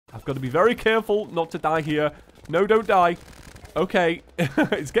I've got to be very careful not to die here. No, don't die. Okay,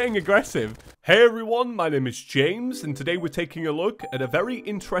 it's getting aggressive. Hey everyone, my name is James, and today we're taking a look at a very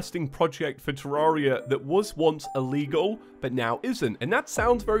interesting project for Terraria that was once illegal, but now isn't. And that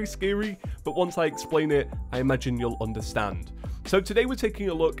sounds very scary, but once I explain it, I imagine you'll understand. So today we're taking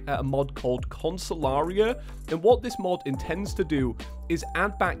a look at a mod called Consolaria, and what this mod intends to do is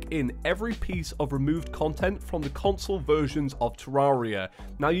add back in every piece of removed content from the console versions of Terraria.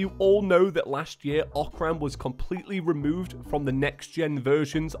 Now you all know that last year Ocram was completely removed from the next-gen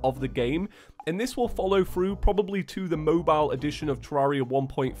versions of the game, and this will follow through probably to the mobile edition of Terraria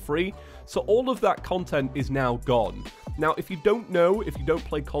 1.3, so all of that content is now gone. Now, if you don't know, if you don't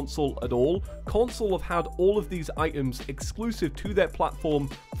play console at all, console have had all of these items exclusive to their platform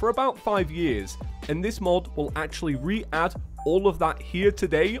for about 5 years, and this mod will actually re-add all of that here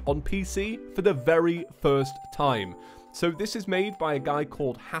today on PC for the very first time. So this is made by a guy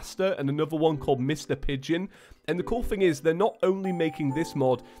called Haster and another one called Mr. Pigeon. And the cool thing is they're not only making this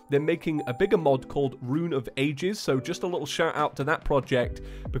mod, they're making a bigger mod called Rune of Ages. So just a little shout out to that project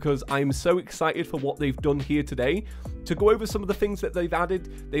because I'm so excited for what they've done here today. To go over some of the things that they've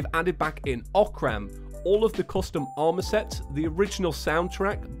added back in Ocram, all of the custom armor sets, the original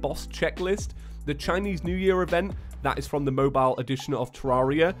soundtrack, boss checklist, the Chinese New Year event, that is from the mobile edition of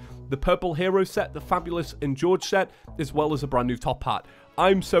Terraria, the Purple Hero set, the Fabulous and George set, as well as a brand new top hat.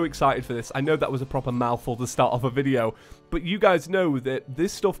 I'm so excited for this. I know that was a proper mouthful to start off a video, but you guys know that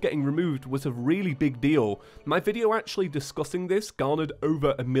this stuff getting removed was a really big deal. My video actually discussing this garnered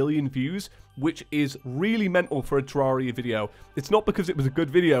over 1 million views, which is really mental for a Terraria video. It's not because it was a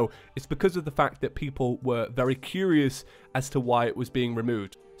good video, it's because of the fact that people were very curious as to why it was being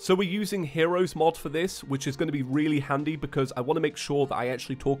removed. So we're using Heroes mod for this, which is going to be really handy because I want to make sure that I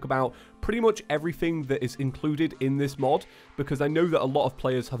actually talk about pretty much everything that is included in this mod, because I know that a lot of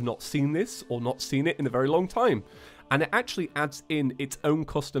players have not seen this or not seen it in a very long time. And it actually adds in its own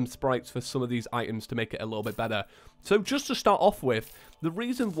custom sprites for some of these items to make it a little bit better. So just to start off with, the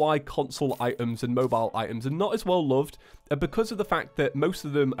reason why console items and mobile items are not as well loved are because of the fact that most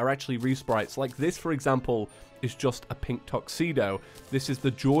of them are actually resprites. Like this, for example, is just a pink tuxedo. This is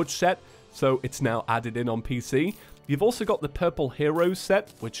the George set, so it's now added in on PC. You've also got the Purple Heroes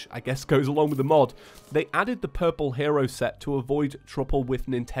set, which I guess goes along with the mod. They added the Purple Hero set to avoid trouble with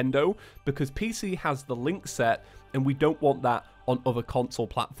Nintendo because PC has the Link set and we don't want that on other console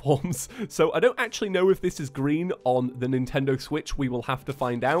platforms. So I don't actually know if this is green on the Nintendo Switch. We will have to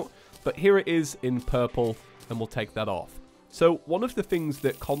find out. But here it is in purple and we'll take that off. So one of the things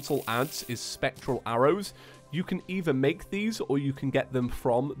that console adds is spectral arrows. You can either make these or you can get them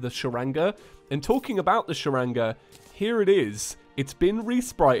from the Sharanga. And talking about the Sharanga, here it is. It's been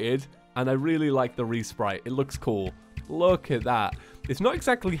resprited and I really like the resprite. It looks cool. Look at that. It's not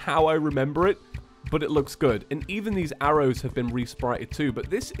exactly how I remember it, but it looks good. And even these arrows have been resprited too. But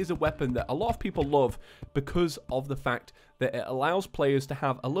this is a weapon that a lot of people love because of the fact that it allows players to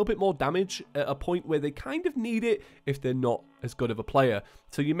have a little bit more damage at a point where they kind of need it if they're not as good of a player.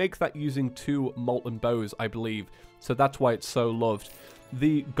 So you make that using 2 molten bows, I believe. So that's why it's so loved.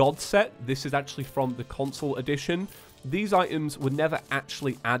 The God set, this is actually from the console edition. These items were never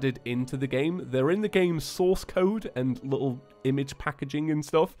actually added into the game. They're in the game's source code and little image packaging and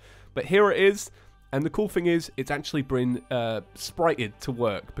stuff. But here it is. And the cool thing is, it's actually been sprited to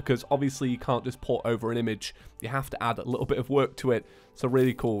work, because obviously you can't just port over an image. You have to add a little bit of work to it. So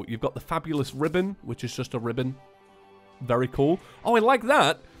really cool. You've got the Fabulous Ribbon, which is just a ribbon. Very cool. Oh, I like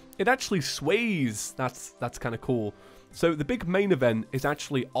that. It actually sways. That's kind of cool. So the big main event is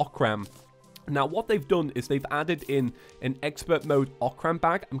actually Ocram. Now, what they've done is they've added in an expert mode Ocram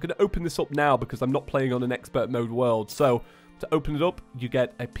bag. I'm going to open this up now because I'm not playing on an expert mode world. So to open it up, you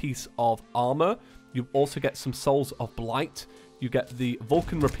get a piece of armor. You also get some Souls of Blight. You get the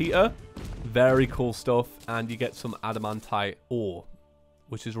Vulcan Repeater. Very cool stuff. And you get some Adamantite ore,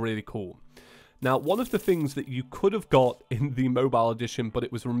 which is really cool. Now, one of the things that you could have got in the mobile edition, but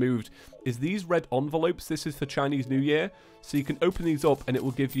it was removed, is these red envelopes. This is for Chinese New Year. So you can open these up and it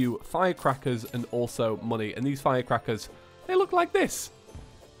will give you firecrackers and also money. And these firecrackers, they look like this.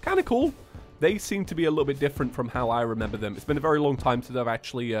 Kind of cool. They seem to be a little bit different from how I remember them. It's been a very long time since I've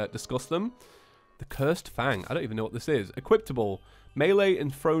actually discussed them. The Cursed Fang. I don't even know what this is. Equipable. Melee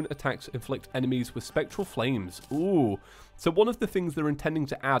and thrown attacks inflict enemies with spectral flames. Ooh. So one of the things they're intending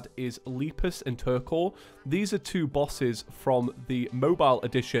to add is Lepus and Turkor. These are 2 bosses from the mobile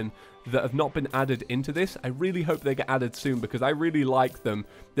edition that have not been added into this. I really hope they get added soon because I really like them.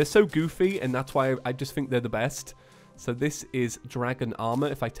 They're so goofy and that's why I just think they're the best. So this is Dragon Armor.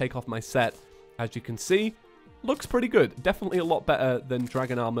 If I take off my set, as you can see, looks pretty good. Definitely a lot better than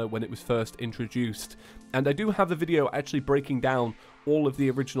Dragon Armor when it was first introduced. And I do have a video actually breaking down all of the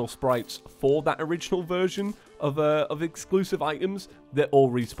original sprites for that original version of exclusive items. They're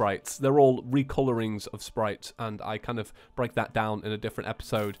all resprites. They're all recolorings of sprites, and I kind of break that down in a different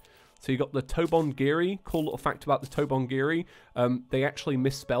episode. So you got the Tobongiri. Cool little fact about the Tobongiri. They actually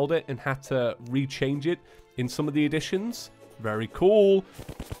misspelled it and had to rechange it in some of the editions. Very cool.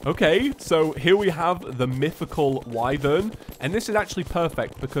 Okay, so here we have the mythical wyvern, and this is actually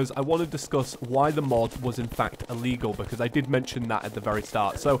perfect because I want to discuss why the mod was in fact illegal, because I did mention that at the very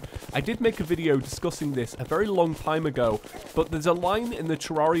start. So I did make a video discussing this a very long time ago, but there's a line in the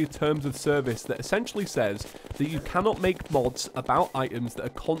Terraria Terms of Service that essentially says that you cannot make mods about items that are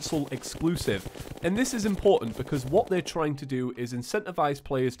console exclusive. And this is important because what they're trying to do is incentivize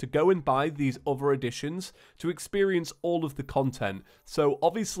players to go and buy these other editions to experience all of the content. So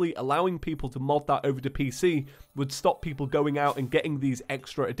obviously allowing people to mod that over to PC would stop people going out and getting these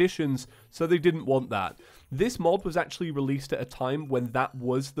extra editions, so they didn't want that. This mod was actually released at a time when that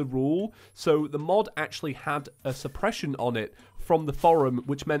was the rule, so the mod actually had a suppression on it from the forum,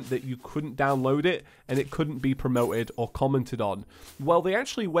 which meant that you couldn't download it and it couldn't be promoted or commented on. Well, they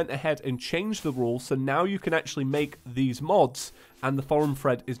actually went ahead and changed the rules, so now you can actually make these mods, and the forum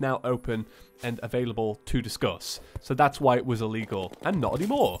thread is now open and available to discuss. So that's why it was illegal, and not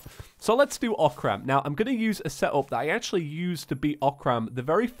anymore. So let's do Ocram. Now, I'm going to use a setup that I actually used to beat Ocram the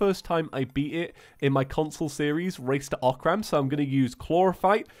very first time I beat it in my console series, Race to Ocram. So I'm going to use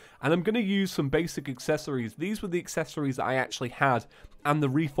Chlorophyte, and I'm going to use some basic accessories. These were the accessories that I actually had, and the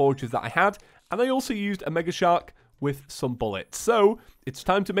reforges that I had, and I also used a Mega Shark with some bullets. So it's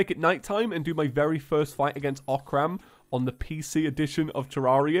time to make it nighttime and do my very first fight against Ocram on the PC edition of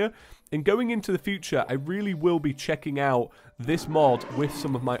Terraria. And going into the future, I really will be checking out this mod with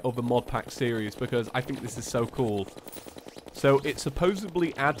some of my other mod pack series because I think this is so cool. So it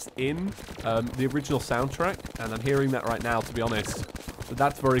supposedly adds in the original soundtrack, and I'm hearing that right now, to be honest. So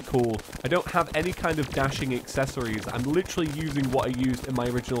that's very cool. I don't have any kind of dashing accessories. I'm literally using what I used in my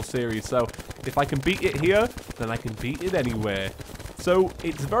original series. So if I can beat it here, then I can beat it anywhere. So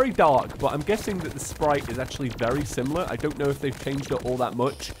it's very dark, but I'm guessing that the sprite is actually very similar. I don't know if they've changed it all that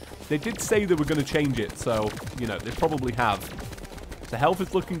much. They did say they were going to change it, so, you know, they probably have. The health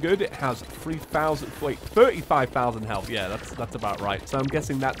is looking good. It has 35,000 health. Yeah, that's about right. So I'm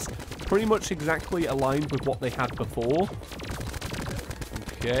guessing that's pretty much exactly aligned with what they had before.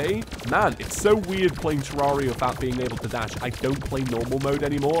 Okay. Man, it's so weird playing Terraria without being able to dash. I don't play normal mode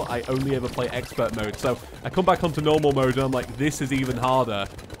anymore. I only ever play expert mode. So I come back onto normal mode and I'm like, this is even harder.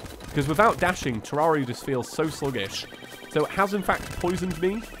 Because without dashing, Terraria just feels so sluggish. So it has in fact poisoned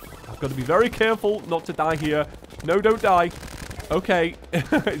me. I've got to be very careful not to die here. No, don't die. Okay.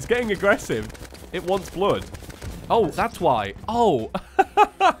 It's getting aggressive. It wants blood. Oh, that's why. Oh.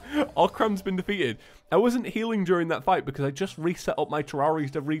 Ocram's been defeated. I wasn't healing during that fight because I just reset up my Terraria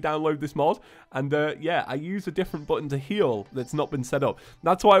to re-download this mod. And yeah, I used a different button to heal that's not been set up.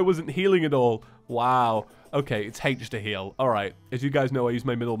 That's why I wasn't healing at all. Wow. Okay, it's H to heal. All right. As you guys know, I use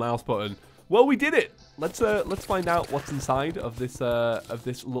my middle mouse button. Well, we did it. Let's find out what's inside of this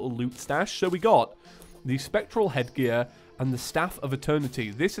little loot stash. So we got the spectral headgear and the Staff of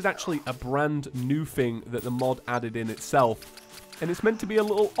Eternity. This is actually a brand new thing that the mod added in itself. And it's meant to be a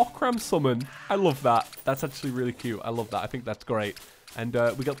little Ocram summon. I love that. That's actually really cute. I love that. I think that's great. And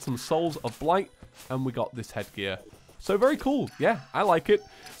we got some Souls of Blight, and we got this headgear. So very cool. Yeah, I like it.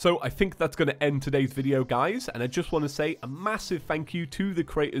 So I think that's going to end today's video, guys. And I just want to say a massive thank you to the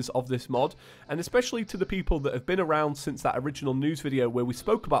creators of this mod, and especially to the people that have been around since that original news video where we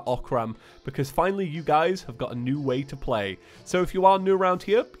spoke about Ocram, because finally you guys have got a new way to play. So if you are new around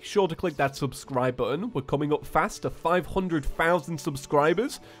here, be sure to click that subscribe button. We're coming up fast to 500,000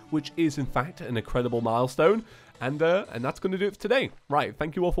 subscribers, which is in fact an incredible milestone. And that's going to do it for today. Right,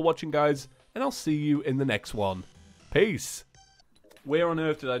 thank you all for watching, guys, and I'll see you in the next one. Peace. Where on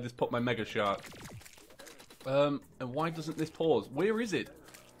earth did I just put my Mega Shark? And why doesn't this pause? Where is it?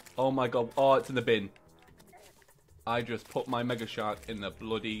 Oh my god. Oh, it's in the bin. I just put my Mega Shark in the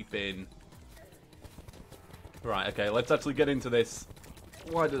bloody bin. Right, okay, let's actually get into this.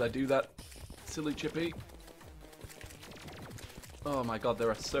 Why did I do that? Silly Chippy. Oh my god, there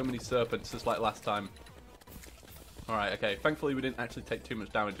are so many serpents just like last time. Alright, okay. Thankfully we didn't actually take too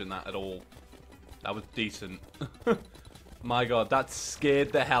much damage in that at all. That was decent. My god, that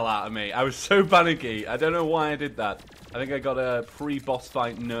scared the hell out of me. I was so panicky. I don't know why I did that. I think I got a pre-boss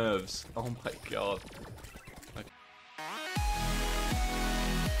fight nerves. Oh my god.